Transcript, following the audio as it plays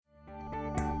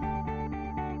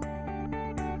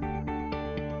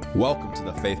Welcome to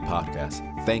the Faith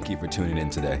Podcast. Thank you for tuning in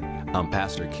today. I'm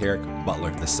Pastor Kerrick,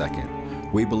 Butler II.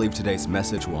 We believe today's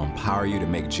message will empower you to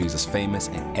make Jesus famous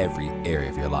in every area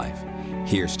of your life.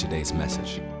 Here's today's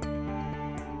message.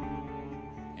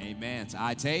 Amen. So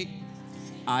I take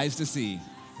eyes to see.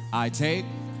 I take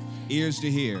ears to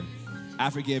hear. I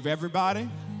forgive everybody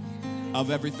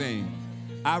of everything.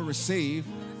 I receive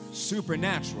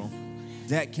supernatural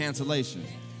debt cancellation.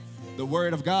 The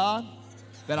word of God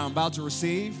that I'm about to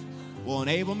receive will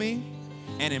enable me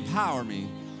and empower me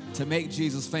to make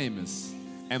Jesus famous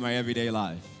in my everyday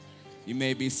life. You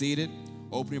may be seated.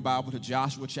 Open your Bible to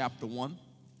Joshua chapter 1.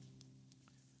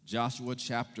 Joshua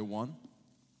chapter 1.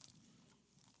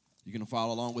 You can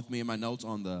follow along with me in my notes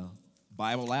on the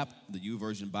Bible app, the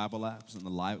YouVersion Bible apps in the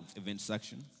live event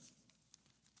section.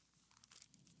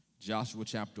 Joshua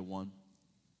chapter 1.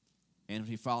 And if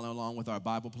you're following along with our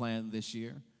Bible plan this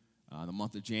year, the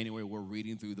month of January, we're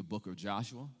reading through the book of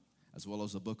Joshua, as well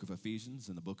as the book of Ephesians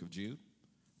and the book of Jude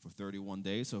for 31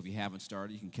 days. So if you haven't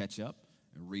started, you can catch up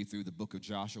and read through the book of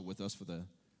Joshua with us for the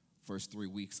first 3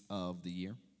 weeks of the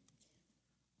year.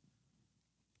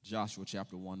 Joshua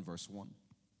chapter 1, verse 1.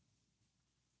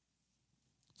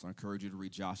 So I encourage you to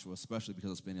read Joshua, especially because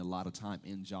I'm spending a lot of time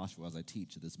in Joshua as I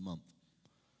teach this month.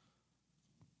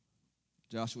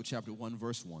 Joshua chapter 1,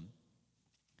 verse 1.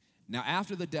 Now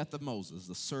after the death of Moses,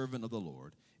 the servant of the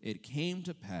Lord, it came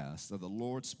to pass that the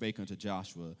Lord spake unto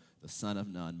Joshua, the son of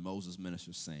Nun, Moses'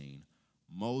 minister, saying,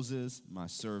 Moses, my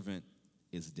servant,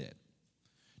 is dead.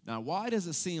 Now, why does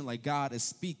it seem like God is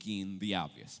speaking the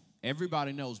obvious?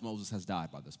 Everybody knows Moses has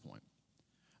died by this point.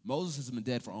 Moses has been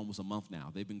dead for almost a month now.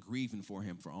 They've been grieving for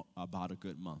him for about a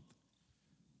good month.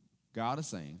 God is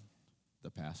saying,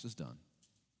 the past is done.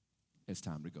 It's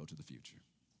time to go to the future.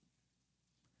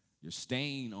 You're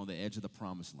staying on the edge of the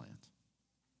promised land.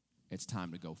 It's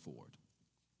time to go forward.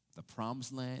 The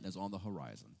promised land is on the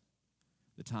horizon.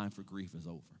 The time for grief is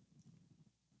over.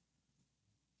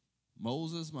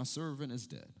 Moses, my servant, is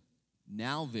dead.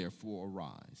 Now, therefore,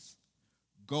 arise.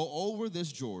 Go over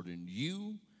this Jordan,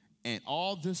 you and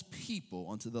all this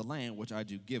people, unto the land which I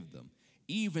do give them,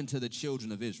 even to the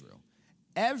children of Israel.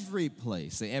 Every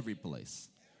place, say every place,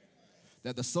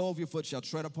 that the sole of your foot shall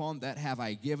tread upon, that have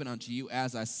I given unto you,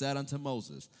 as I said unto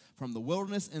Moses. From the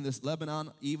wilderness in this Lebanon,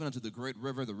 even unto the great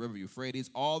river, the river Euphrates,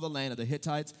 all the land of the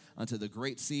Hittites, unto the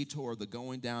great sea toward the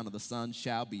going down of the sun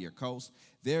shall be your coast.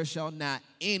 There shall not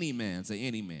any man, say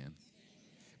any man,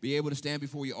 be able to stand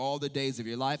before you all the days of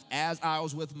your life. As I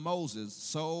was with Moses,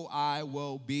 so I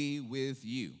will be with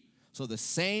you. So the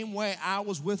same way I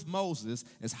was with Moses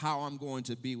is how I'm going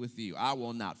to be with you. I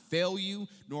will not fail you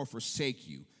nor forsake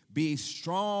you. Be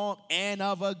strong and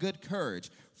of a good courage,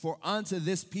 for unto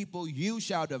this people you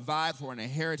shall divide for an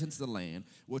inheritance the land,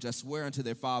 which I swear unto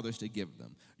their fathers to give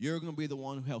them. You're going to be the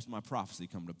one who helps my prophecy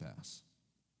come to pass.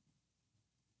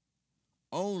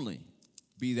 Only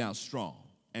be thou strong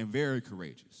and very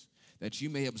courageous, that you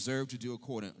may observe to do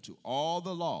according to all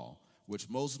the law which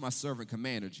Moses my servant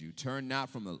commanded you. Turn not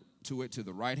to it to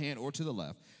the right hand or to the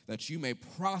left, that you may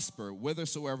prosper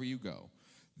whithersoever you go.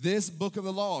 This book of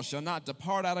the law shall not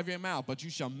depart out of your mouth, but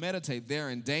you shall meditate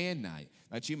therein day and night,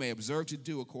 that you may observe to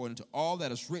do according to all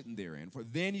that is written therein. For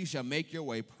then you shall make your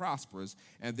way prosperous,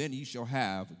 and then you shall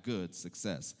have good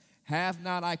success. Have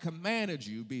not I commanded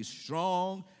you, be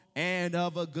strong and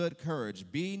of a good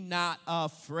courage. Be not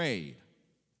afraid,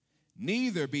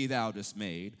 neither be thou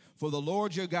dismayed, for the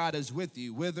Lord your God is with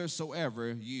you whithersoever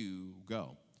you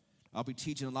go. I'll be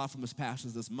teaching a lot from this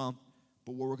passage this month,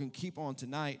 but what we're going to keep on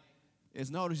tonight is,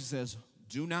 notice he says,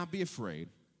 do not be afraid,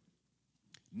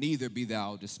 neither be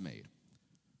thou dismayed.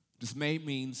 Dismayed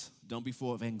means don't be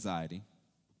full of anxiety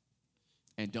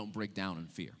and don't break down in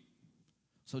fear.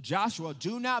 So Joshua,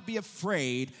 do not be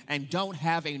afraid and don't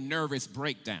have a nervous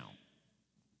breakdown.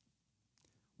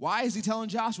 Why is he telling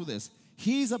Joshua this?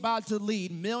 He's about to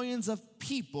lead millions of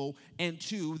people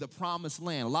into the promised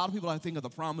land. A lot of people, I think of the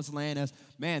promised land as,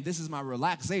 man, this is my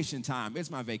relaxation time. It's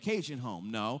my vacation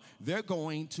home. No, they're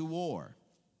going to war.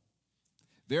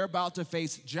 They're about to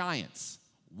face giants,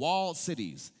 walled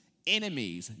cities,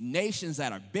 enemies, nations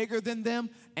that are bigger than them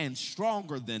and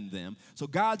stronger than them. So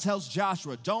God tells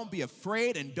Joshua, don't be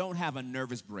afraid and don't have a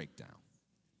nervous breakdown.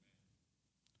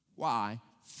 Why?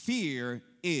 Fear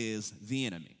is the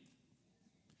enemy.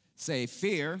 Say,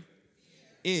 fear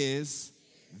is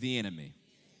the enemy.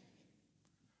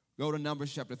 Go to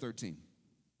Numbers chapter 13.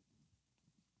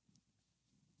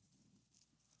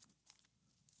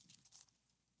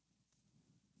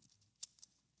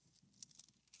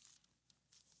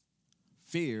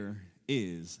 Fear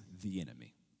is the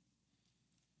enemy.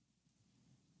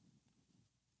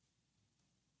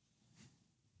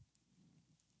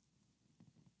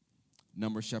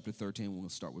 Numbers chapter 13, we're going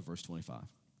to start with verse 25.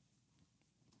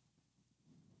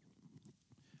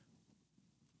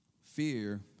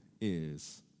 Fear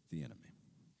is the enemy.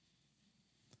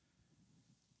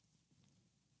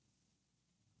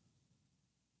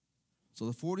 So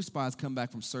the 12 spies come back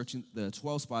from searching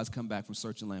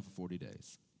land for 40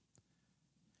 days.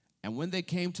 And when they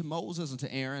came to Moses and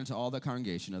to Aaron and to all the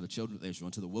congregation of the children of Israel,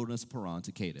 into the wilderness of Paran,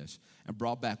 to Kadesh, and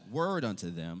brought back word unto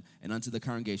them and unto the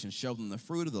congregation, showed them the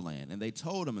fruit of the land. And they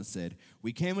told them and said,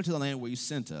 we came into the land where you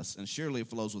sent us, and surely it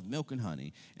flows with milk and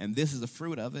honey, and this is the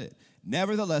fruit of it.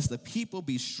 Nevertheless, the people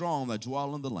be strong that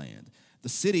dwell in the land. The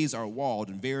cities are walled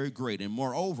and very great, and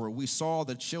moreover, we saw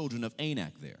the children of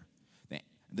Anak there.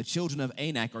 The children of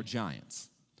Anak are giants.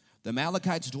 The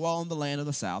Amalekites dwell in the land of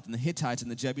the south, and the Hittites and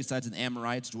the Jebusites and the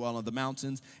Amorites dwell on the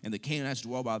mountains, and the Canaanites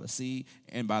dwell by the sea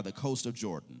and by the coast of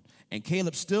Jordan. And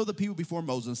Caleb stilled the people before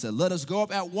Moses and said, let us go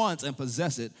up at once and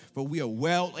possess it, for we are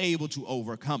well able to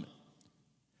overcome it.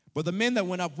 But the men that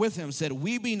went up with him said,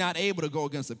 we be not able to go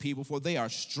against the people, for they are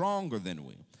stronger than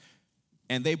we.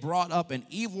 And they brought up an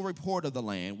evil report of the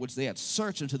land, which they had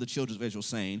searched unto the children of Israel,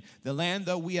 saying, the land,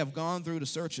 though we have gone through to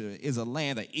search it, is a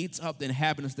land that eats up the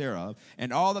inhabitants thereof.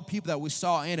 And all the people that we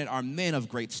saw in it are men of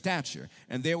great stature.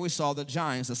 And there we saw the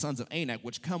giants, the sons of Anak,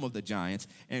 which come of the giants.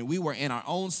 And we were in our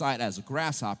own sight as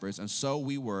grasshoppers, and so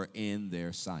we were in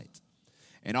their sight.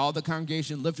 And all the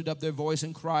congregation lifted up their voice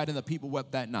and cried, and the people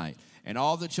wept that night. And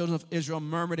all the children of Israel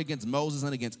murmured against Moses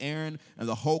and against Aaron. And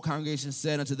the whole congregation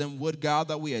said unto them, would God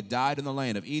that we had died in the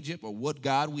land of Egypt, or would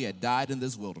God we had died in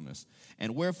this wilderness?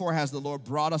 And wherefore has the Lord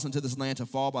brought us into this land to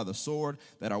fall by the sword,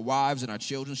 that our wives and our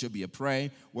children should be a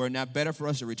prey? Were it not better for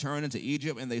us to return into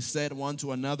Egypt? And they said one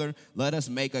to another, let us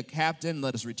make a captain,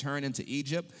 let us return into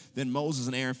Egypt. Then Moses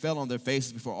and Aaron fell on their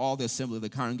faces before all the assembly of the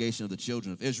congregation of the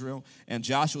children of Israel. And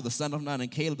Joshua the son of Nun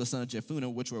and Caleb the son of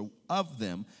Jephunneh, which were of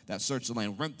them that searched the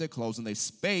land, rent their clothes, and they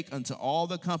spake unto all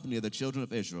the company of the children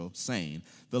of Israel, saying,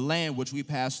 the land which we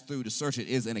passed through to search it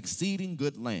is an exceeding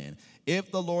good land. If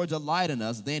the Lord delight in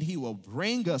us, then he will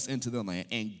bring us into the land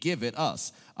and give it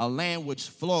us, a land which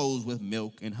flows with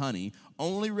milk and honey.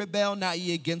 Only rebel not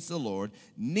ye against the Lord,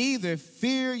 neither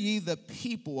fear ye the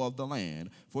people of the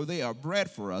land, for they are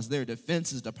bread for us. Their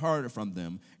defense is departed from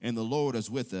them, and the Lord is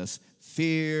with us.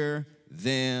 Fear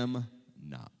them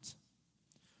not.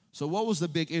 So what was the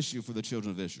big issue for the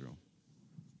children of Israel?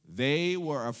 They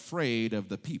were afraid of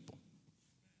the people,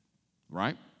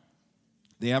 right?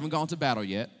 They haven't gone to battle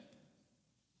yet.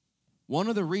 One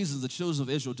of the reasons the children of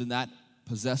Israel did not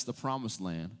possess the promised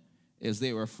land is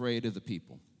they were afraid of the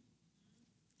people.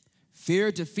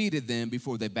 Fear defeated them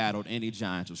before they battled any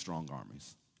giants or strong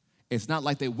armies. It's not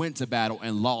like they went to battle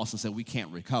and lost and said, we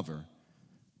can't recover.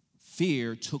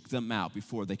 Fear took them out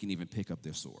before they can even pick up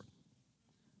their sword.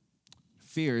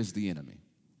 Fear is the enemy.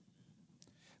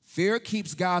 Fear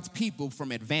keeps God's people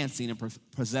from advancing and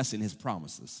possessing his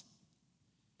promises.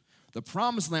 The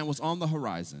promised land was on the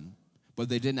horizon, but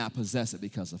they did not possess it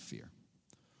because of fear.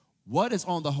 What is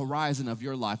on the horizon of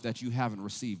your life that you haven't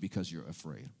received because you're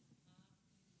afraid?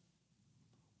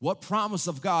 What promise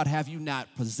of God have you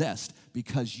not possessed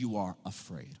because you are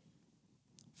afraid?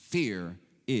 Fear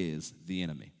is the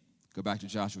enemy. Go back to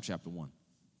Joshua chapter 1.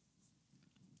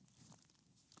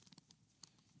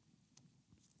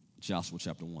 Joshua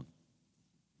chapter 1.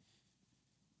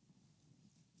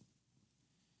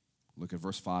 Look at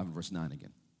verse 5 and verse 9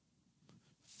 again.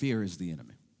 Fear is the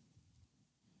enemy.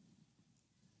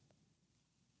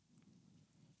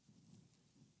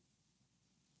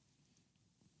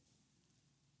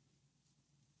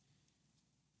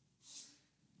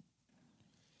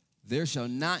 There shall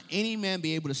not any man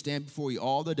be able to stand before you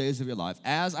all the days of your life.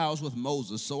 As I was with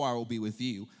Moses, so I will be with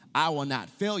you. I will not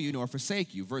fail you nor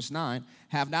forsake you. Verse 9,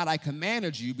 have not I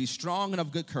commanded you, be strong and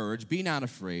of good courage, be not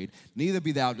afraid, neither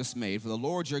be thou dismayed, for the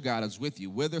Lord your God is with you,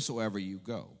 whithersoever you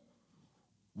go.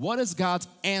 What is God's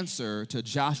answer to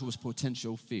Joshua's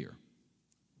potential fear?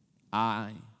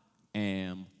 I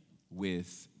am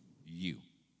with you.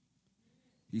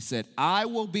 He said, I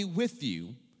will be with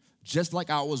you just like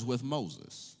I was with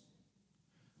Moses.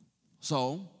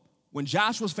 So, when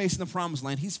Joshua's facing the promised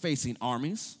land, he's facing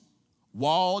armies,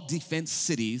 walled defense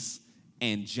cities,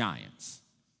 and giants,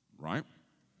 right?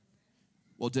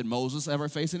 Well, did Moses ever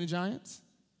face any giants?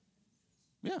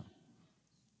 Yeah.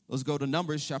 Let's go to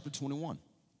Numbers chapter 21.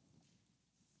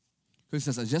 He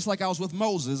says, just like I was with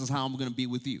Moses is how I'm going to be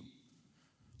with you.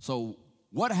 So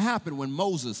what happened when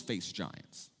Moses faced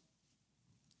giants?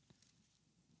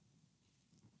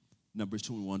 Numbers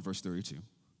 21, verse 32.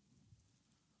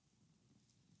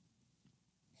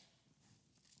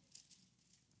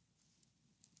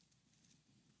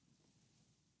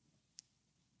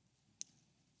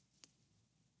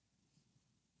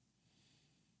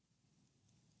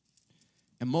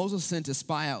 And Moses sent to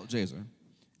spy out Jazer,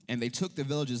 and they took the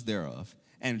villages thereof,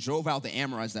 and drove out the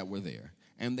Amorites that were there.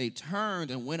 And they turned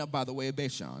and went up by the way of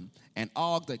Bashan, and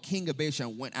Og, the king of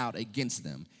Bashan, went out against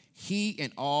them, he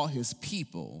and all his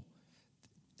people,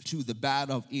 to the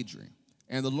battle of Edrei.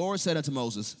 And the Lord said unto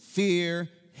Moses, fear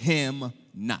him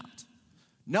not.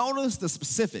 Notice the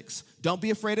specifics. Don't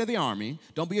be afraid of the army.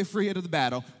 Don't be afraid of the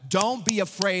battle. Don't be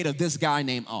afraid of this guy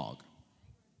named Og.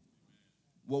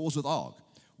 What was with Og?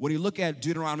 When you look at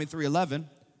Deuteronomy 3:11,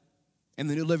 in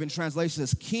the New Living Translation, it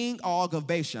says, King Og of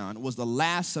Bashan was the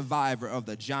last survivor of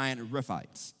the giant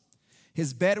Rephites.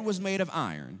 His bed was made of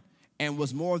iron and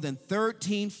was more than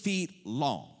 13 feet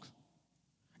long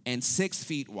and 6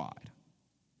 feet wide.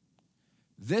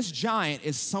 This giant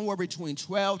is somewhere between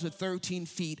 12 to 13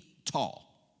 feet tall,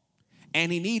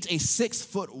 and he needs a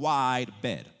 6-foot wide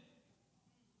bed.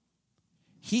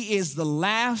 He is the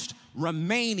last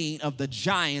remaining of the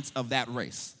giants of that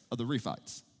race, of the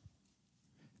Rephites.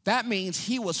 That means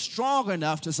he was strong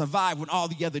enough to survive when all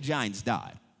the other giants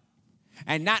died.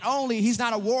 And not only, he's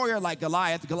not a warrior like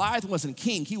Goliath. Goliath wasn't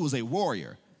king, he was a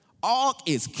warrior. Og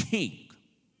is king.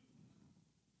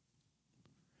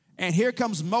 And here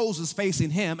comes Moses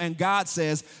facing him, and God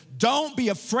says, don't be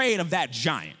afraid of that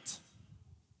giant.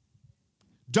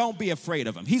 Don't be afraid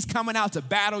of him. He's coming out to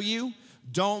battle you.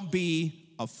 Don't be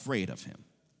afraid of him.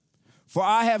 For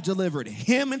I have delivered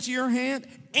him into your hand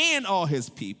and all his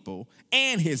people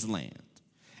and his land.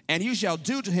 And you shall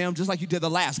do to him just like you did the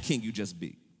last king you just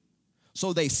beat.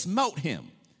 So they smote him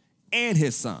and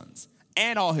his sons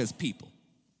and all his people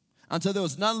until there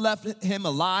was none left him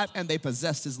alive, and they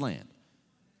possessed his land.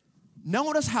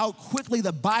 Notice how quickly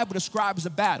the Bible describes the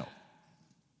battle.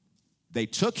 They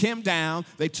took him down,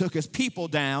 they took his people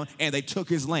down, and they took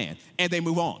his land, and they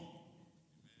move on.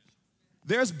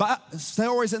 There's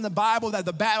stories in the Bible that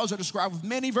the battles are described with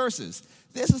many verses.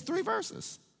 This is 3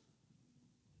 verses.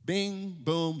 Bing,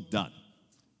 boom, done.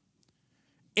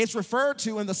 It's referred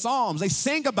to in the Psalms. They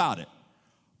sing about it.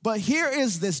 But here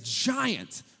is this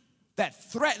giant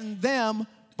that threatened them,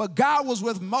 but God was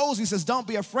with Moses. He says, don't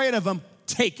be afraid of him,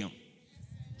 take him.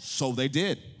 So they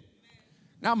did.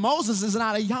 Now, Moses is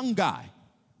not a young guy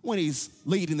when he's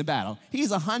leading the battle. He's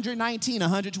 119,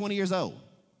 120 years old.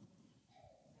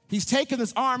 He's taken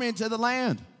this army into the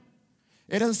land.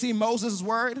 It doesn't seem Moses'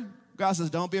 word. God says,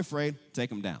 don't be afraid,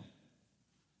 take him down.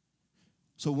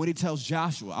 So when he tells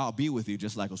Joshua, I'll be with you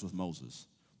just like I was with Moses.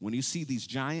 When you see these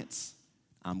giants,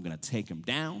 I'm going to take them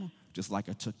down just like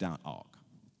I took down Og.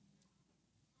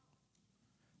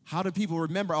 How do people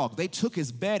remember Og? They took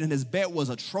his bed, and his bed was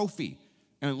a trophy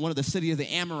in one of the city of the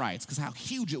Amorites because how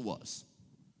huge it was.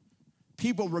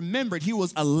 People remembered he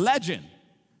was a legend.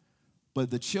 But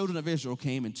the children of Israel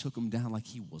came and took him down like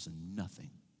he was nothing.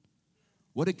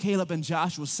 What did Caleb and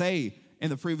Joshua say in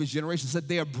the previous generation? They said,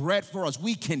 they are bred for us.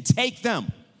 We can take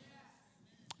them.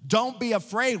 Don't be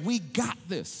afraid. We got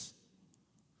this.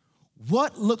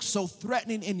 What looks so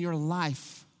threatening in your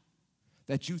life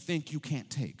that you think you can't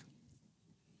take?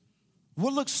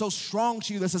 What looks so strong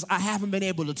to you that says, I haven't been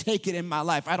able to take it in my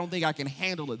life. I don't think I can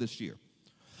handle it this year.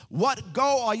 What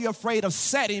goal are you afraid of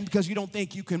setting because you don't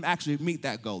think you can actually meet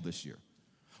that goal this year?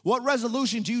 What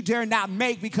resolution do you dare not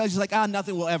make because you're like,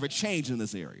 nothing will ever change in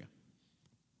this area?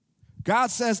 God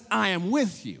says, I am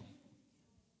with you.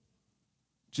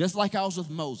 Just like I was with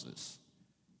Moses.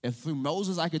 If through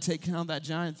Moses I could take down that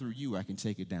giant, through you I can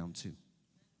take it down too.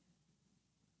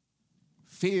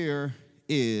 Fear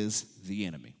is the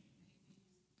enemy.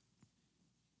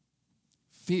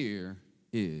 Fear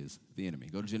is the enemy.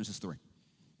 Go to Genesis 3.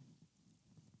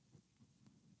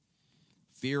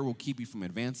 Fear will keep you from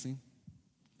advancing.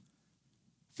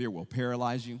 Fear will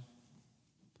paralyze you.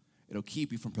 It'll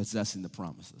keep you from possessing the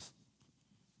promises.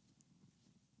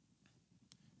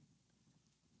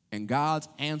 And God's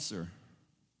answer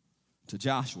to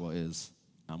Joshua is,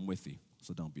 I'm with you,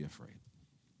 so don't be afraid.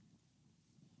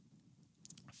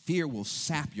 Fear will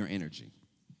sap your energy.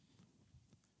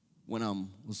 When I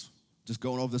was just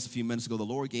going over this a few minutes ago, the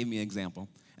Lord gave me an example.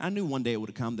 I knew one day it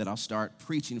would come that I'll start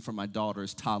preaching from my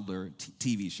daughter's toddler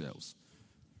TV shows.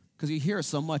 Because you hear it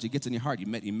so much, it gets in your heart.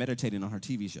 You're meditating on her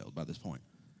TV shows by this point.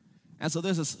 And so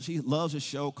she loves a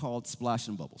show called Splash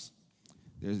and Bubbles.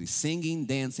 There's these singing,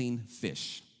 dancing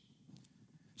fish.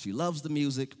 She loves the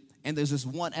music. And there's this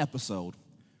one episode,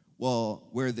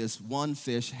 where this one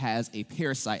fish has a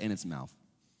parasite in its mouth.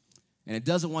 And it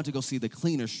doesn't want to go see the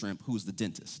cleaner shrimp, who's the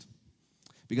dentist,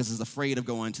 because it's afraid of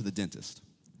going to the dentist.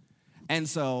 And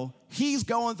so he's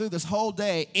going through this whole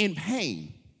day in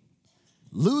pain,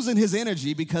 losing his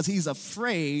energy because he's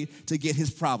afraid to get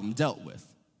his problem dealt with.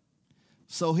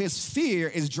 So his fear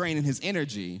is draining his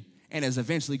energy, and is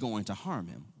eventually going to harm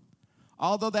him.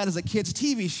 Although that is a kid's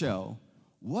TV show,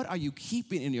 what are you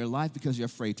keeping in your life because you're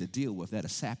afraid to deal with that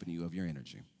is sapping you of your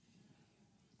energy?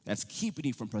 That's keeping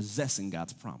you from possessing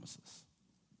God's promises.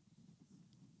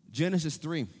 Genesis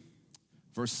 3,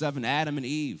 verse 7, Adam and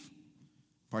Eve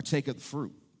partake of the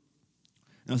fruit.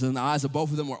 And so the eyes of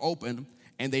both of them were open,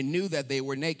 and they knew that they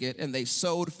were naked, and they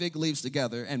sewed fig leaves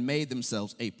together and made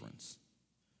themselves aprons.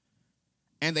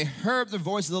 And they heard the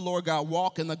voice of the Lord God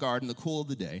walk in the garden in the cool of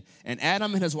the day, and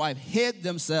Adam and his wife hid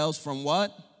themselves from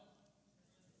what?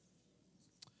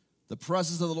 The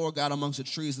presence of the Lord God amongst the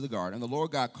trees of the garden. And the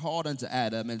Lord God called unto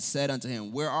Adam and said unto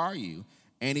him, where are you?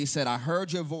 And he said, I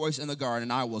heard your voice in the garden,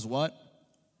 and I was what?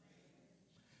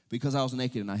 Because I was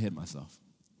naked and I hid myself.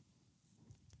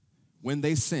 When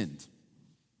they sinned,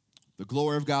 the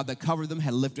glory of God that covered them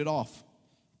had lifted off.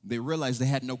 They realized they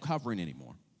had no covering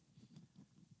anymore.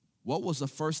 What was the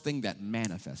first thing that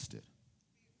manifested?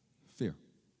 Fear.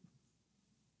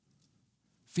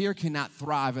 Fear cannot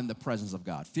thrive in the presence of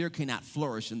God. Fear cannot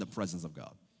flourish in the presence of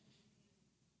God.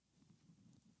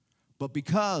 But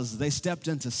because they stepped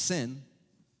into sin,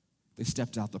 they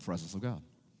stepped out the presence of God.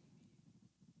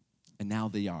 And now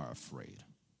they are afraid,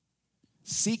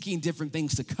 seeking different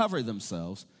things to cover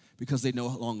themselves because they no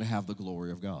longer have the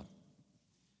glory of God.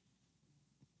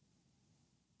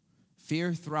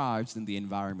 Fear thrives in the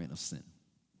environment of sin.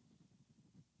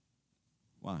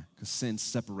 Why? Because sin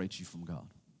separates you from God.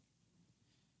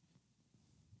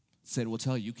 Sin will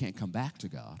tell you can't come back to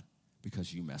God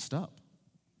because you messed up.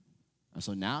 And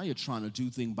so now you're trying to do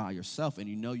things by yourself, and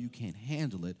you know you can't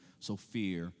handle it, so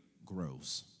fear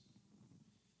grows.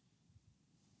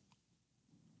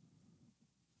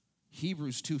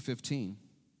 Hebrews 2:15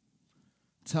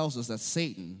 tells us that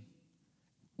Satan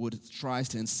tries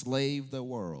to enslave the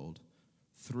world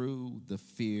through the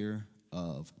fear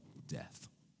of death.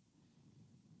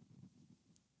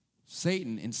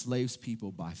 Satan enslaves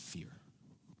people by fear.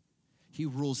 He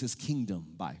rules his kingdom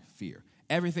by fear.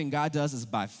 Everything God does is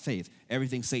by faith.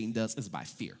 Everything Satan does is by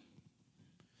fear.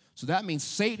 So that means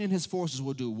Satan and his forces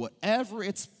will do whatever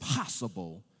it's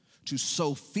possible to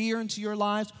sow fear into your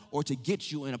lives or to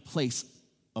get you in a place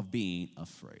of being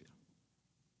afraid.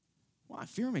 Why?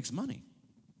 Fear makes money.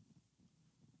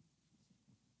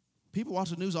 People watch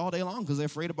the news all day long because they're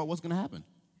afraid about what's going to happen.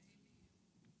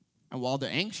 And while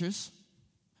they're anxious,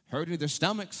 hurting their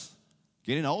stomachs,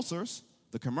 getting ulcers,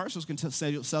 the commercials can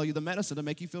sell you the medicine to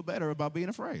make you feel better about being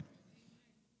afraid.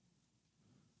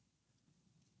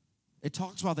 It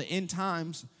talks about the end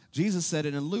times. Jesus said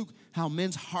it in Luke, how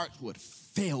men's hearts would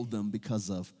fail them because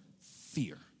of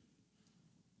fear.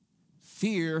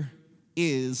 Fear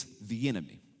is the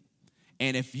enemy.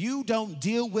 And if you don't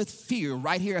deal with fear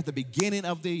right here at the beginning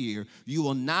of the year, you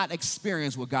will not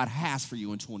experience what God has for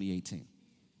you in 2018.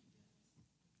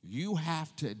 You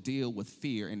have to deal with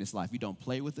fear in this life. You don't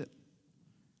play with it.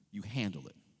 You handle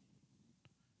it.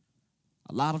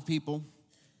 A lot of people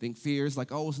think fear is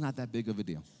like, oh, it's not that big of a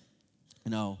deal.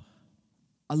 You know,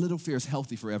 a little fear is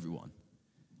healthy for everyone.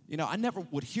 You know, I never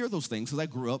would hear those things because I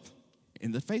grew up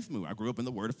in the faith movement. I grew up in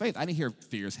the word of faith. I didn't hear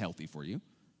fear is healthy for you.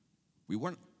 We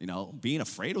weren't, being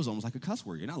afraid was almost like a cuss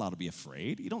word. You're not allowed to be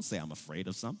afraid. You don't say I'm afraid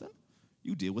of something.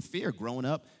 You deal with fear. Growing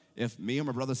up, if me and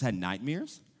my brothers had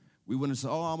nightmares, we wouldn't say,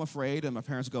 oh, I'm afraid, and my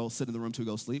parents go sit in the room to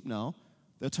go sleep. No,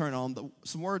 they'll turn on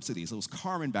some word CDs. It was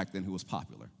Carmen back then who was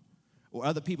popular. Or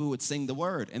other people who would sing the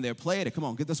word, and they'd play it. Come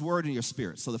on, get this word in your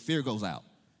spirit. So the fear goes out.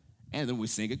 And then we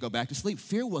sing it, go back to sleep.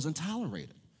 Fear wasn't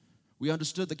tolerated. We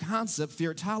understood the concept,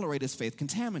 fear tolerated is faith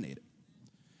contaminated.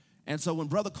 And so when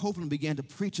Brother Copeland began to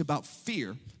preach about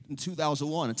fear in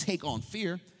 2001 and take on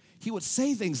fear, he would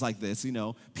say things like this,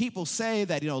 People say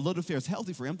that, a little fear is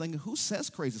healthy for you. I'm thinking, who says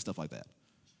crazy stuff like that?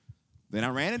 Then I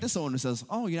ran into someone who says,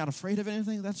 oh, you're not afraid of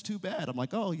anything? That's too bad. I'm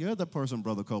like, oh, you're the person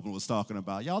Brother Copeland was talking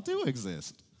about. Y'all do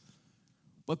exist.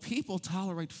 But people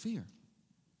tolerate fear.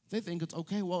 They think it's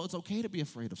okay. Well, it's okay to be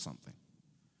afraid of something.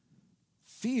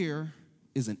 Fear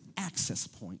is an access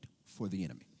point for the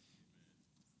enemy.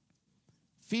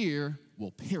 Fear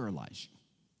will paralyze you.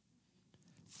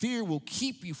 Fear will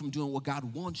keep you from doing what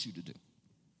God wants you to do.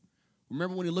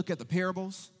 Remember when you look at the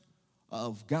parables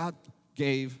of God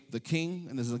gave the king,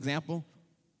 in this example,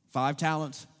 5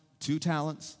 talents, 2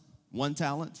 talents, 1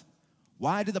 talent.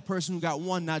 Why did the person who got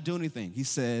 1 not do anything? He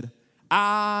said,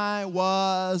 I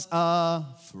was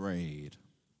afraid.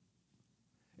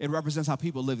 It represents how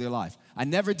people live their life. I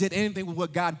never did anything with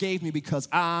what God gave me because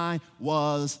I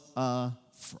was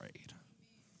afraid.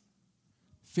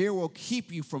 Fear will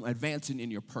keep you from advancing in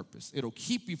your purpose. It'll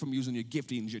keep you from using your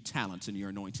giftings, your talents, and your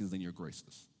anointings and your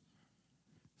graces.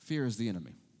 Fear is the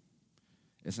enemy.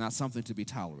 It's not something to be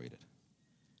tolerated.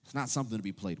 It's not something to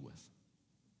be played with.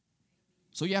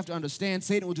 So you have to understand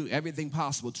Satan will do everything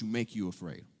possible to make you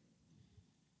afraid,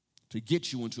 to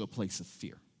get you into a place of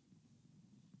fear.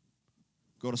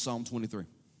 Go to Psalm 23.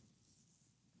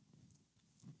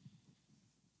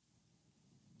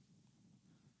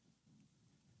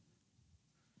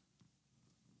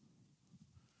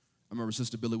 I remember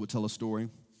Sister Billy would tell a story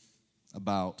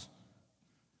about,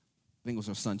 I think it was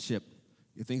her son Chip.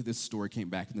 I think this story came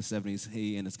back in the 70s.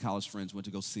 He and his college friends went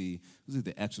to go see, was it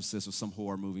The Exorcist or some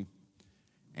horror movie?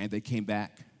 And they came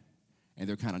back, and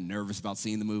they're kind of nervous about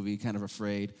seeing the movie, kind of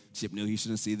afraid. Chip knew he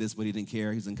shouldn't see this, but he didn't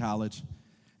care. He's in college.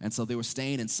 And so they were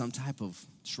staying in some type of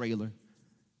trailer.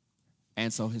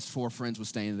 And so his 4 friends were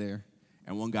staying there,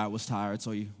 and one guy was tired,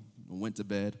 so he went to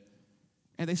bed.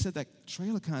 And they said that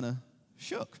trailer kind of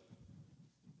shook.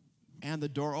 And the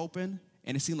door opened,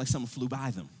 and it seemed like someone flew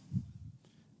by them.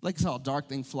 Like saw a dark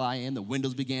thing fly in, the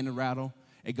windows began to rattle.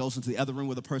 It goes into the other room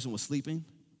where the person was sleeping,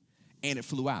 and it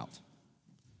flew out.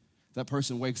 That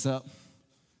person wakes up,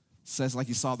 says like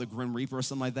he saw the Grim Reaper or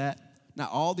something like that. Now,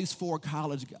 all these 4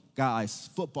 college guys,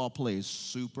 football players,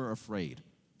 super afraid,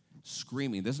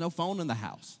 screaming. There's no phone in the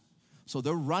house. So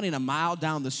they're running a mile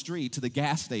down the street to the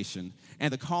gas station,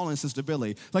 and they're calling Sister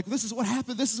Billy, like, this is what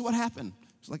happened, this is what happened.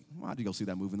 She's like, why'd you go see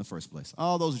that movie in the first place?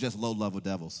 Oh, those are just low-level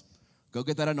devils. Go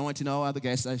get that anointing oil at the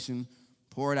gas station,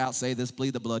 pour it out, say this,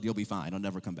 bleed the blood, you'll be fine. It'll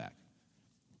never come back.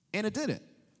 And it didn't.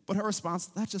 But her response,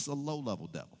 that's just a low-level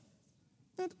devil.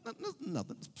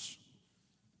 Nothing.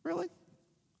 Really?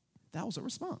 That was her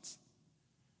response.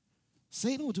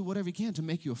 Satan will do whatever he can to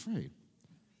make you afraid.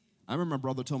 I remember my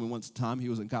brother told me one time he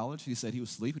was in college. He said he was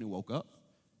sleeping, he woke up,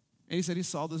 and he said he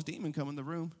saw this demon come in the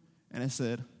room, and it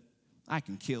said, I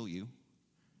can kill you.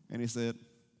 And he said,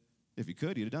 if you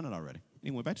could, you'd have done it already. And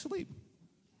he went back to sleep.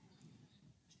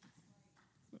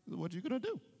 What are you going to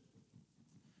do?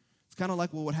 It's kind of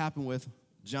like what would happen with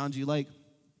John G. Lake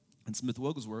and Smith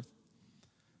Wigglesworth.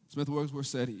 Smith Wigglesworth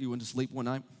said he went to sleep one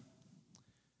night.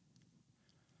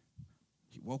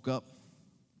 He woke up,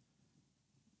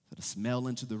 had a smell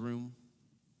into the room.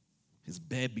 His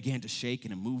bed began to shake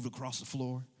and it moved across the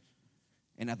floor.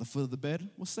 And at the foot of the bed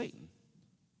was Satan.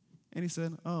 And he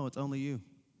said, oh, it's only you.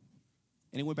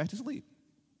 And he went back to sleep.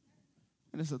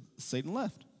 And he said, Satan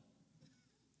left.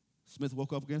 Smith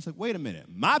woke up again and said, wait a minute.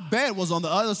 My bed was on the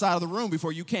other side of the room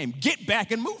before you came. Get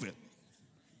back and move it.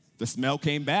 The smell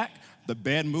came back, the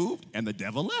bed moved, and the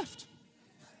devil left.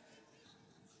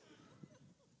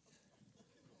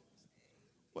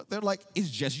 But they're like, it's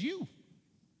just you.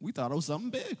 We thought it was something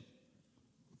big.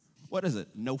 What is it?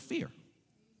 No fear.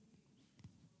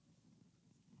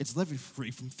 It's living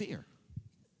free from fear.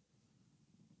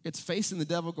 It's facing the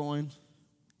devil going,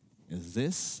 is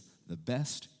this the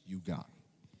best you got?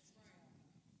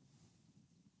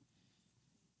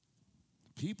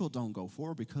 People don't go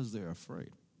forward because they're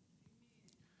afraid.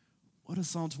 What does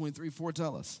Psalm 23:4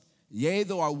 tell us? Yea,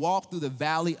 though I walk through the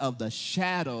valley of the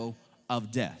shadow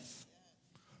of death.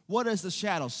 What is the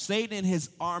shadow? Satan and his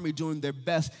army doing their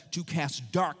best to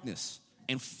cast darkness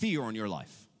and fear on your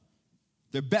life.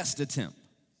 Their best attempt.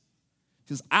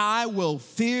 He says, I will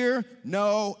fear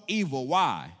no evil.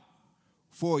 Why?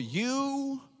 For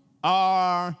you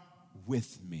are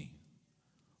with me.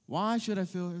 Why should I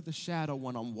fear the shadow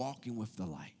when I'm walking with the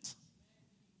light?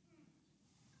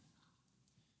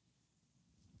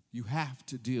 You have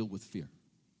to deal with fear.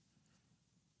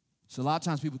 So a lot of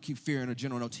times people keep fear in a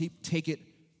general note. Take it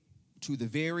to the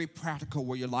very practical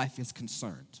where your life is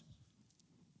concerned.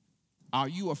 Are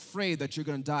you afraid that you're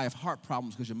going to die of heart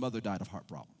problems because your mother died of heart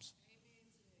problems?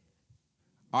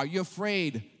 Are you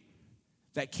afraid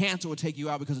that cancer will take you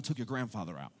out because it took your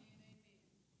grandfather out?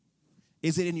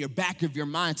 Is it in your back of your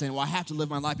mind saying, well, I have to live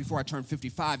my life before I turn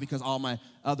 55 because all my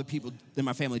other people in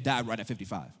my family died right at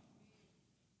 55?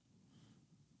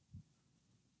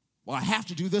 Well, I have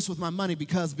to do this with my money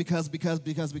because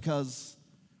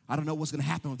I don't know what's going to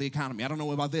happen with the economy. I don't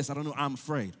know about this. I don't know. I'm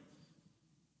afraid.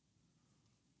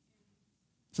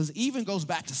 So it even goes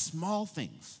back to small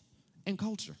things in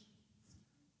culture.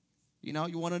 You know,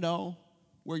 you want to know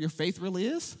where your faith really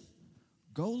is?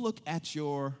 Go look at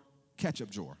your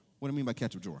ketchup drawer. What do I mean by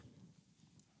ketchup drawer?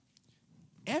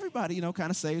 Everybody,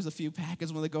 kind of saves a few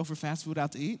packets when they go for fast food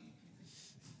out to eat.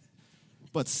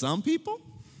 But some people,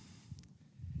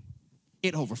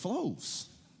 it overflows.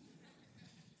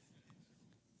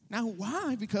 Now,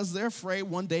 why? Because they're afraid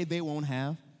one day they won't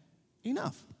have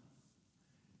enough.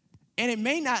 And it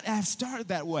may not have started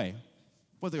that way,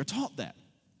 but they're taught that.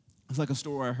 It's like a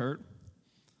story I heard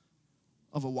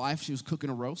of a wife. She was cooking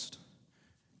a roast.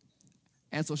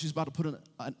 And so she's about to put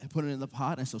it in the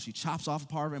pot, and so she chops off a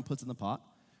part of it and puts it in the pot.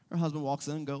 Her husband walks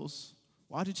in and goes,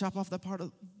 why'd you chop off that part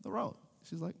of the road?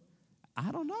 She's like,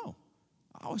 I don't know.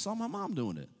 I always saw my mom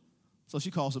doing it. So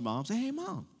she calls her mom and says, hey,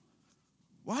 Mom,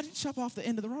 why did you chop off the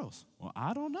end of the rose? Well,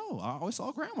 I don't know. I always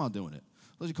saw Grandma doing it.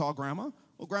 So she called Grandma.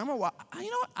 Well, Grandma, why?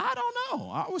 You know what? I don't know.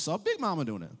 I always saw Big Mama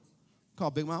doing it.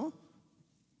 Called Big Mama.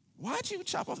 Why'd you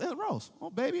chop off the end of the rose?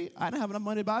 Well, baby, I didn't have enough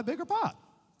money to buy a bigger pot.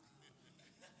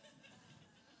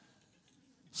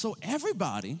 So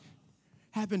everybody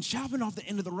had been chopping off the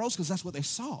end of the rose because that's what they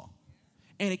saw.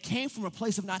 And it came from a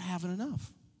place of not having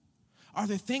enough. Are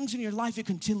there things in your life you're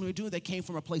continually doing that came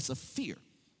from a place of fear?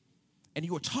 And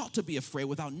you were taught to be afraid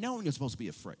without knowing you're supposed to be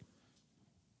afraid.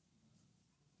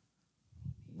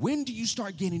 When do you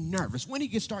start getting nervous? When do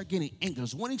you start getting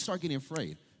anxious? When do you start getting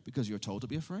afraid? Because you're told to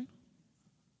be afraid?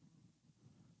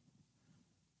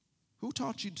 Who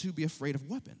taught you to be afraid of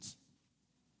weapons?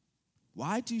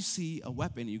 Why do you see a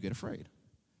weapon and you get afraid?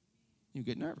 You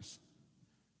get nervous.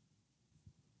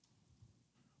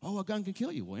 Oh, a gun can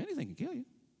kill you. Well, anything can kill you.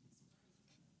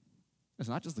 It's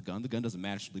not just the gun. The gun doesn't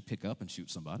magically pick up and shoot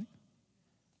somebody.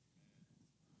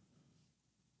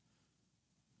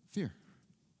 Fear.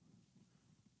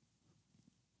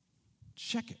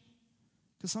 Check it.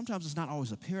 Because sometimes it's not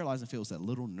always a paralyzing feel. It's that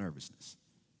little nervousness,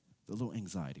 the little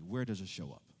anxiety. Where does it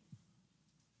show up?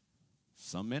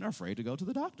 Some men are afraid to go to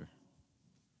the doctor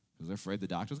because they're afraid the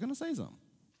doctor's going to say something.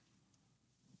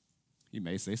 He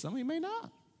may say something, he may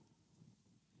not.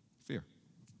 Fear.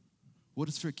 What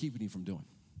is fear keeping you from doing?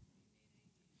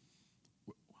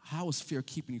 How is fear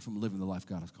keeping you from living the life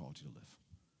God has called you to live?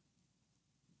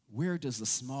 Where does the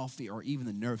small fear or even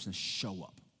the nervousness show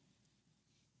up?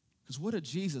 Because what did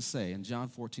Jesus say in John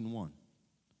 14:1?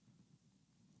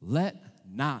 Let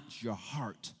not your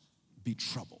heart be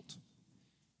troubled.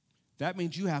 That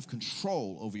means you have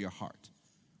control over your heart.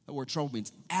 The word trouble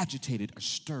means agitated or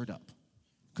stirred up.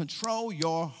 Control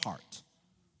your heart.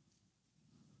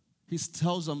 He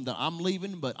tells them that I'm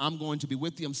leaving, but I'm going to be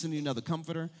with you. I'm sending you another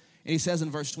comforter. And he says in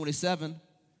verse 27,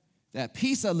 that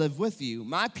peace I live with you,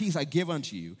 my peace I give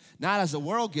unto you, not as the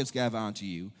world gives give unto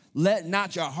you. Let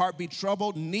not your heart be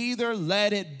troubled, neither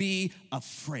let it be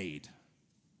afraid.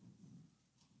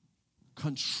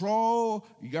 Control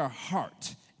your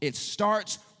heart. It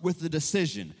starts with the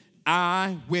decision,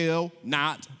 I will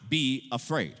not be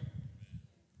afraid.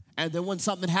 And then when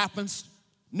something happens,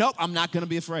 nope, I'm not going to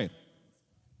be afraid.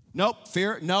 Nope,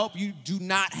 fear, nope, you do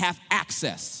not have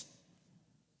access.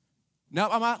 No,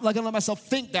 I'm not going to let myself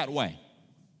think that way.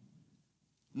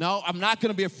 No, I'm not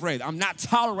going to be afraid. I'm not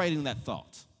tolerating that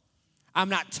thought. I'm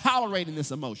not tolerating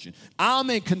this emotion. I'm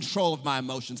in control of my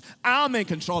emotions. I'm in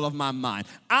control of my mind.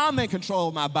 I'm in control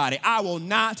of my body. I will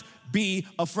not be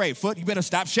afraid. Foot, you better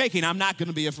stop shaking. I'm not going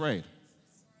to be afraid.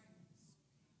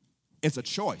 It's a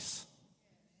choice.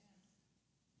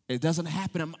 It doesn't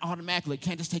happen automatically. It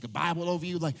can't just take a Bible over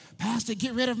you like, Pastor,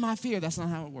 get rid of my fear. That's not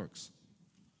how it works.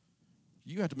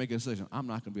 You have to make a decision. I'm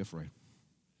not going to be afraid.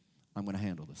 I'm going to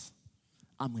handle this.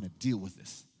 I'm going to deal with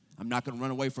this. I'm not going to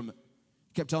run away from it.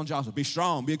 He kept telling Joshua, be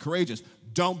strong, be courageous.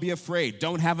 Don't be afraid.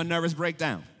 Don't have a nervous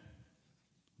breakdown.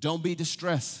 Don't be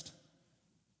distressed.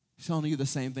 He's telling you the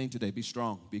same thing today. Be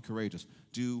strong, be courageous.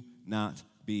 Do not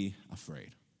be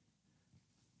afraid.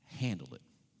 Handle it.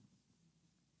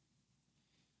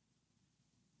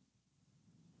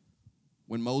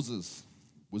 When Moses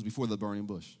was before the burning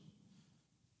bush,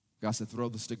 God said, throw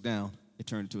the stick down. It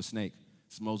turned into a snake.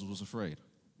 So Moses was afraid.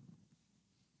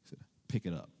 He said, pick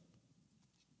it up.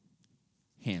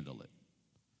 Handle it.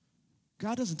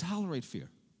 God doesn't tolerate fear.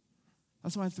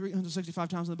 That's why 365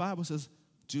 times in the Bible says,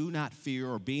 do not fear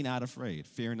or be not afraid.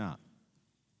 Fear not.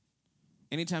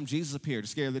 Anytime Jesus appeared to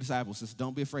scare the disciples, says,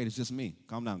 don't be afraid. It's just me.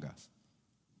 Calm down, guys.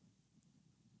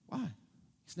 Why?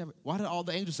 Why did all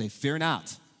the angels say, fear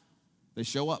not? They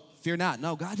show up. Fear not.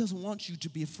 No, God doesn't want you to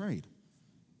be afraid.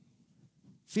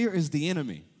 Fear is the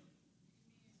enemy.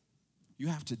 You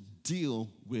have to deal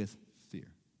with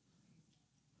fear.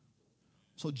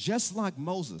 So just like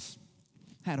Moses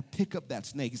had to pick up that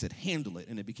snake, he said, handle it,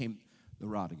 and it became the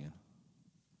rod again.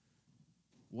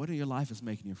 What in your life is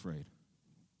making you afraid?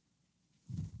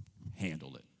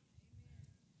 Handle it.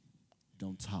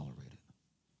 Don't tolerate it.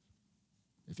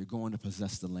 If you're going to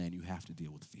possess the land, you have to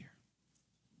deal with fear.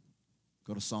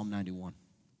 Go to Psalm 91.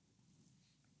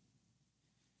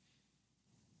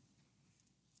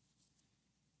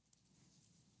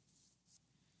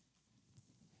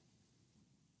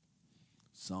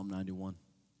 Psalm 91.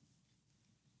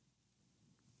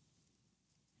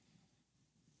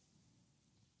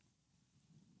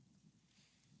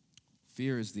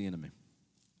 Fear is the enemy.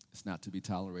 It's not to be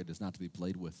tolerated. It's not to be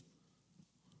played with.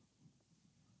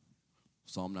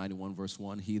 Psalm 91, verse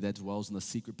 1, he that dwells in the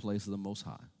secret place of the Most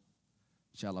High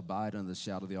shall abide under the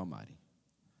shadow of the Almighty.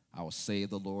 I will say of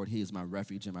the Lord, he is my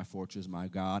refuge and my fortress, my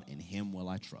God, in him will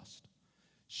I trust.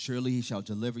 Surely he shall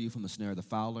deliver you from the snare of the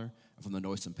fowler and from the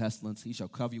noisome pestilence. He shall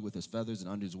cover you with his feathers, and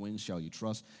under his wings shall you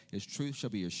trust. His truth shall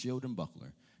be your shield and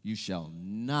buckler. You shall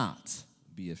not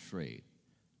be afraid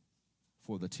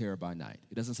for the terror by night.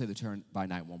 It doesn't say the terror by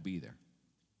night won't be there.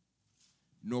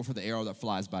 Nor for the arrow that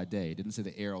flies by day. It didn't say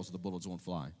the arrows or the bullets won't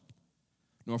fly.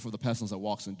 Nor for the pestilence that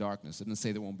walks in darkness. It didn't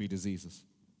say there won't be diseases.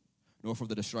 Nor for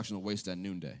the destruction that wastes at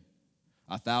noonday.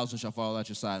 1,000 shall fall at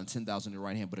your side and 10,000 at your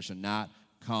right hand, but it shall not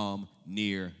come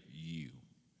near you.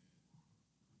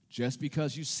 Just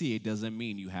because you see it doesn't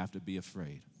mean you have to be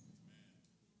afraid.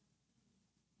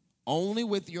 Only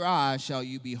with your eyes shall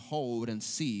you behold and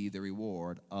see the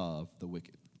reward of the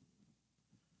wicked.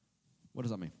 What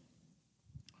does that mean?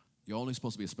 You're only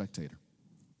supposed to be a spectator.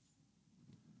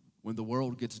 When the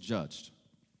world gets judged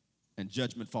and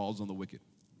judgment falls on the wicked,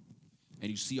 and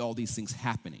you see all these things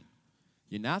happening,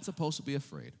 you're not supposed to be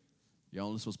afraid. You're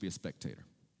only supposed to be a spectator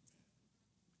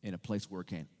in a place where it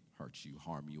can't hurt you,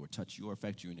 harm you, or touch you, or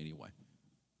affect you in any way.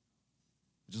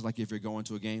 Just like if you're going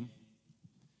to a game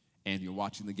and you're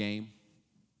watching the game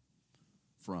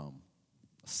from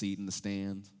a seat in the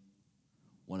stand,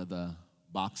 one of the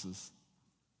boxes,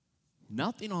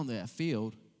 nothing on that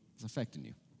field is affecting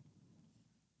you.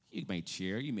 You may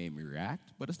cheer, you may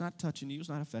react, but it's not touching you, it's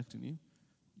not affecting you.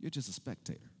 You're just a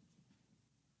spectator.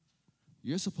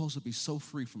 You're supposed to be so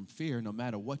free from fear, no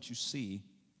matter what you see,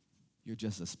 you're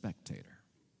just a spectator.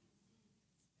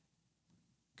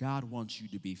 God wants you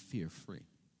to be fear-free.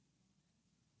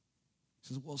 He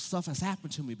says, well, stuff has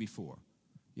happened to me before.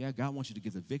 Yeah, God wants you to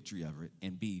get the victory of it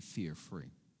and be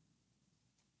fear-free.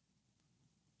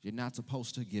 You're not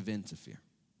supposed to give in to fear,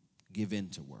 give in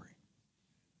to worry.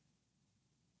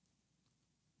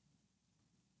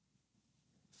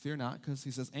 Fear not, because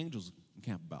he says angels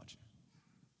encamp about you.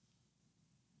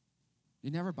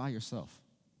 You're never by yourself.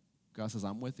 God says,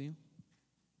 I'm with you,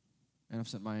 and I've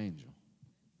sent my angel.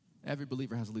 Every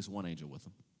believer has at least one angel with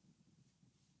them,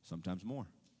 sometimes more.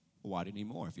 Well, why do you need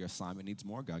more? If your assignment needs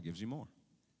more, God gives you more.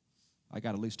 I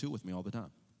got at least 2 with me all the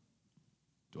time.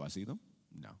 Do I see them?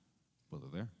 No, but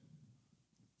they're there.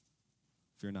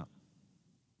 Fear not.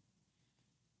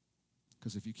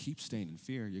 Because if you keep staying in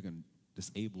fear, you're going to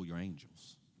disable your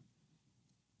angels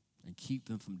and keep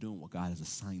them from doing what God has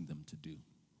assigned them to do.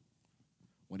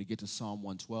 When you get to Psalm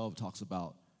 112, it talks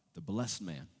about the blessed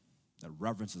man that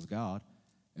reverences God.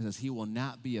 It says he will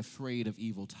not be afraid of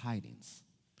evil tidings.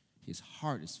 His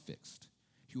heart is fixed.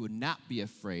 He will not be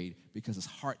afraid because his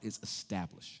heart is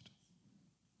established.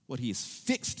 What he has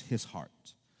fixed his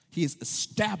heart. He has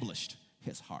established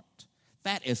his heart.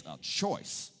 That is a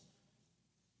choice.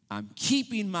 I'm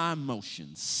keeping my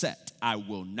emotions set. I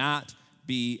will not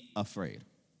be afraid.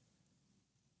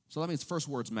 So that means first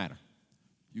words matter.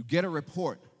 You get a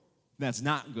report that's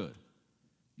not good.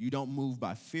 You don't move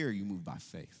by fear, you move by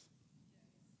faith.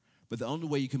 But the only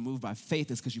way you can move by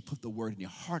faith is because you put the word in your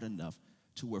heart enough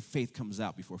to where faith comes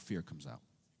out before fear comes out.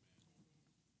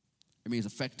 It means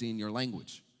affecting your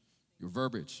language, your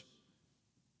verbiage.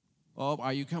 Oh,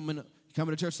 are you coming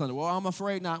to church Sunday? Well, I'm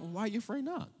afraid not. Why are you afraid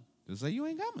not? Just say you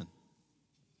ain't coming.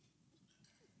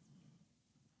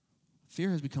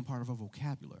 Fear has become part of our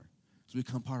vocabulary. It's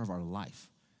become part of our life.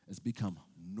 It's become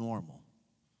normal.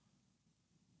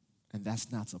 And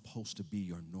that's not supposed to be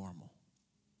your normal.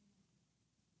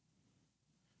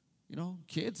 You know,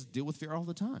 kids deal with fear all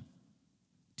the time.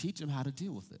 Teach them how to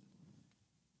deal with it.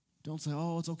 Don't say,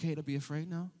 oh, it's okay to be afraid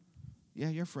now. Yeah,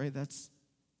 you're afraid. That's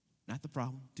not the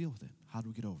problem. Deal with it. How do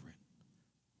we get over it?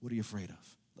 What are you afraid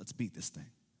of? Let's beat this thing.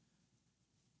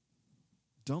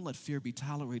 Don't let fear be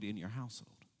tolerated in your household.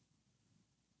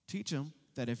 Teach them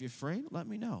that if you're afraid, let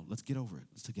me know. Let's get over it.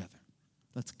 Let's together.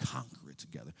 Let's conquer it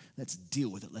together. Let's deal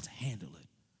with it. Let's handle it.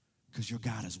 Because your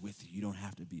God is with you. You don't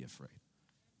have to be afraid.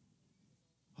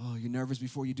 Oh, you're nervous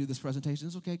before you do this presentation?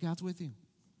 It's okay. God's with you.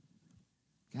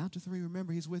 Count to 3.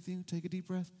 Remember, he's with you. Take a deep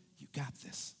breath. You got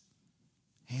this.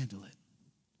 Handle it.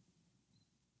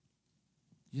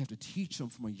 You have to teach them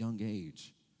from a young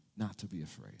age not to be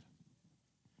afraid.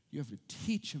 You have to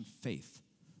teach them faith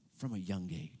from a young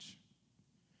age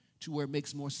to where it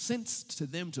makes more sense to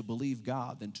them to believe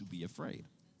God than to be afraid.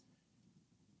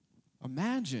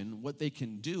 Imagine what they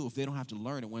can do if they don't have to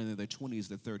learn it when they're in their 20s,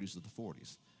 their 30s, or the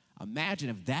 40s. Imagine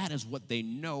if that is what they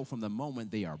know from the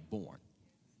moment they are born.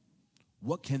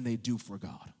 What can they do for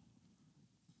God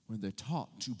when they're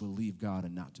taught to believe God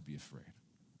and not to be afraid?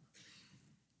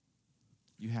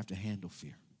 You have to handle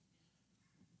fear.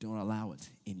 Don't allow it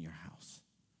in your house.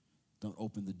 Don't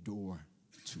open the door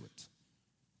to it.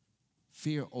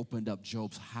 Fear opened up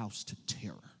Job's house to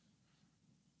terror.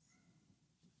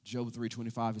 Job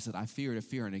 3:25, he said, I feared a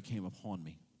fear and it came upon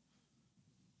me.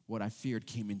 What I feared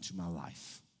came into my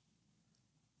life.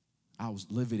 I was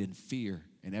living in fear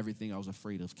and everything I was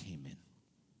afraid of came in.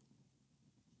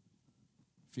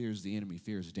 Fear is the enemy.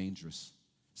 Fear is dangerous.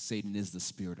 Satan is the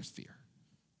spirit of fear.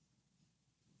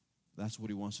 That's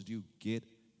what he wants to do, get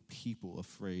people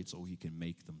afraid so he can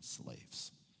make them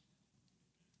slaves.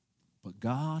 But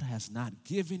God has not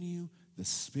given you the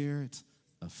spirit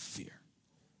of fear,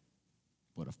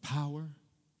 but of power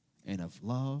and of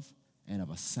love and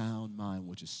of a sound mind,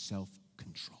 which is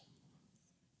self-control.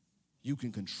 You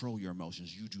can control your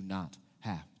emotions. You do not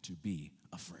have to be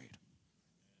afraid.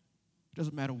 It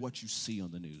doesn't matter what you see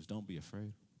on the news. Don't be afraid.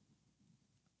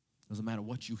 It doesn't matter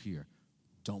what you hear.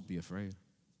 Don't be afraid.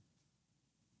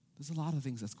 There's a lot of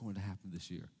things that's going to happen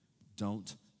this year.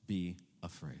 Don't be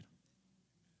afraid.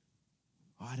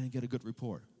 Oh, I didn't get a good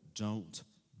report. Don't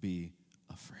be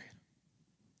afraid.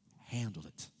 Handle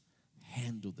it.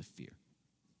 Handle the fear.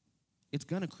 It's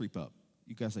going to creep up.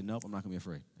 You guys say, nope, I'm not going to be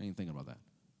afraid. I ain't thinking about that.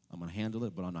 I'm going to handle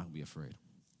it, but I'm not going to be afraid.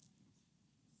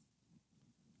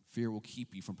 Fear will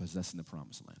keep you from possessing the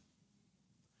promised land.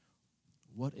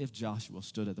 What if Joshua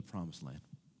stood at the promised land?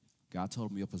 God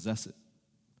told him he'll possess it.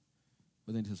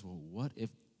 But then he says, well, what if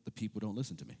the people don't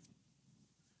listen to me?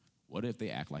 What if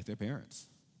they act like their parents?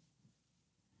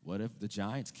 What if the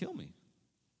giants kill me?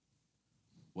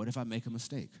 What if I make a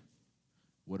mistake?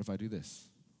 What if I do this?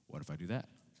 What if I do that?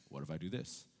 What if I do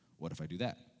this? What if I do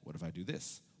that? What if I do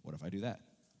this? What if I do that?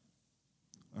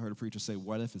 I heard a preacher say,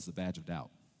 what if is the badge of doubt?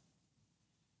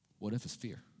 What if is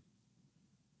fear?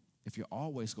 If you're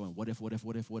always going, what if, what if,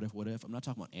 what if, what if, what if? I'm not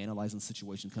talking about analyzing the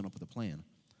situation, coming up with a plan,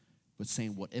 but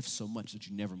saying what if so much that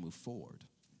you never move forward.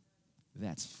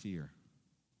 That's fear.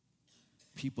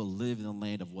 People live in the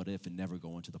land of what if and never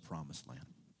go into the promised land.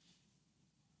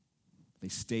 They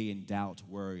stay in doubt,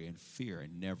 worry, and fear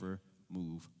and never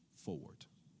move forward.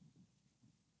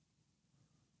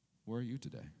 Where are you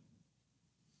today?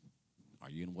 Are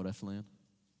you in what if land?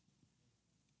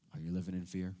 Are you living in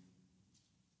fear?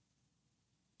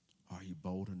 Are you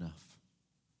bold enough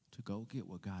to go get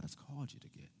what God has called you to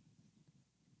get?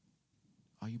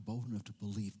 Are you bold enough to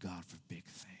believe God for big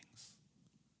things?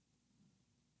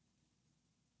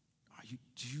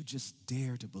 Do you just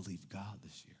dare to believe God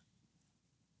this year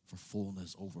for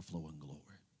fullness, overflow, and glory?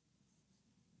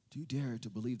 Do you dare to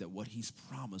believe that what he's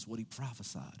promised, what he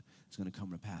prophesied, is going to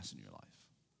come to pass in your life?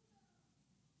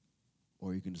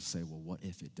 Or you can just say, well, what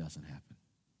if it doesn't happen?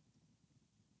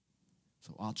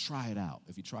 So I'll try it out.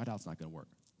 If you try it out, it's not going to work.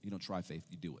 You don't try faith,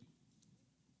 you do it.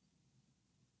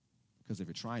 Because if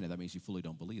you're trying it, that means you fully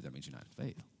don't believe. That means you're not in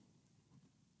faith.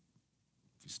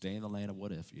 If you stay in the land of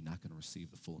what if, you're not going to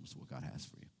receive the fullness of what God has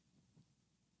for you.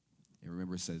 And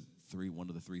remember, it said one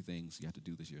of the three things you have to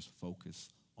do this year is focus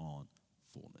on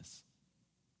fullness.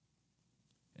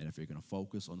 And if you're going to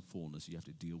focus on fullness, you have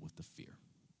to deal with the fear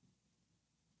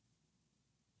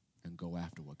and go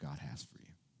after what God has for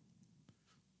you.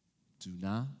 Do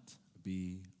not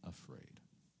be afraid,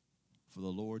 for the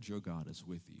Lord your God is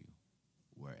with you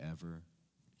wherever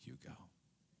you go.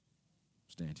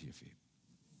 Stand to your feet.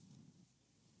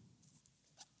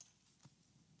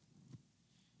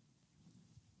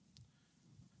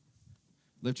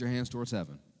 Lift your hands towards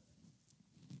heaven.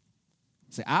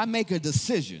 Say, I make a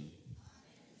decision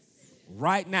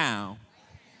right now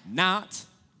not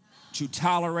to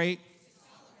tolerate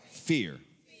fear.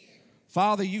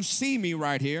 Father, you see me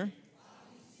right here.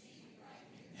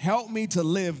 Help me to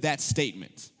live that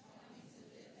statement.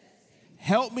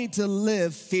 Help me to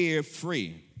live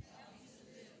fear-free.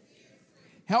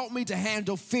 Help me to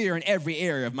handle fear in every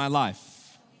area of my life.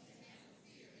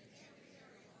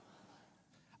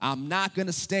 I'm not going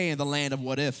to stay in the land of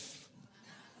what if.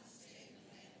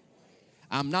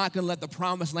 I'm not going to let the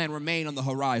promised land remain on the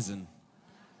horizon.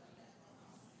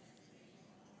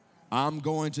 I'm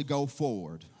going to go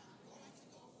forward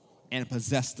and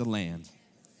possess the land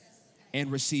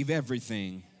and receive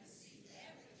everything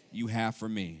you have for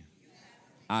me.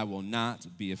 I will not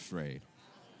be afraid.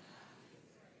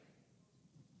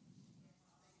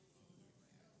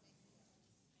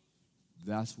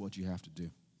 That's what you have to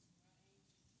do.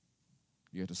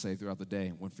 You have to say throughout the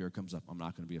day, when fear comes up, I'm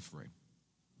not going to be afraid.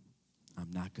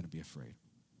 I'm not going to be afraid.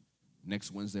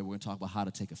 Next Wednesday, we're going to talk about how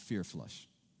to take a fear flush.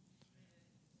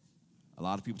 A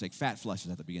lot of people take fat flushes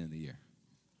at the beginning of the year.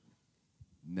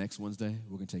 Next Wednesday,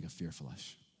 we're going to take a fear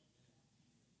flush.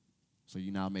 So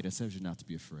you now made a decision not to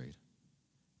be afraid.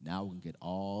 Now we can get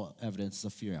all evidence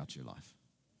of fear out of your life.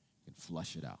 You can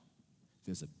flush it out.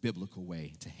 There's a biblical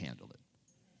way to handle it.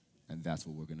 And that's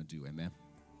what we're going to do. Amen.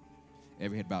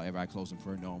 Every head bowed, every eye closed in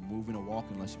prayer. No moving or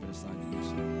walking unless you've been assigned to do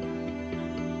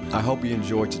so. I hope you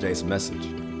enjoyed today's message.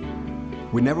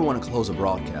 We never want to close a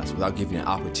broadcast without giving you an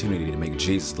opportunity to make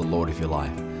Jesus the Lord of your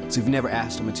life. So if you've never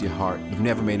asked him into your heart, you've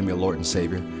never made him your Lord and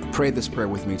Savior, pray this prayer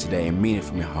with me today and mean it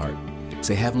from your heart.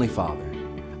 Say, Heavenly Father,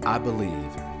 I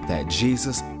believe that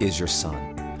Jesus is your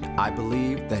Son. I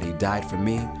believe that he died for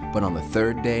me, but on the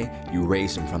third day, you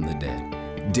raised him from the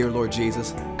dead. Dear Lord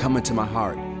Jesus, come into my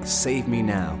heart. Save me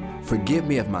now. Forgive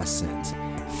me of my sins.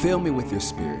 Fill me with your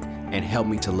Spirit and help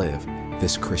me to live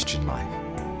this Christian life.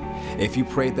 If you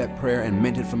prayed that prayer and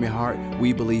meant it from your heart,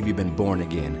 we believe you've been born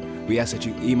again. We ask that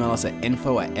you email us at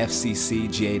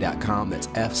info@fccga.com. That's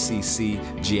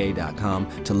fccga.com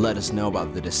to let us know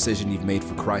about the decision you've made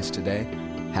for Christ today.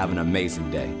 Have an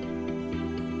amazing day.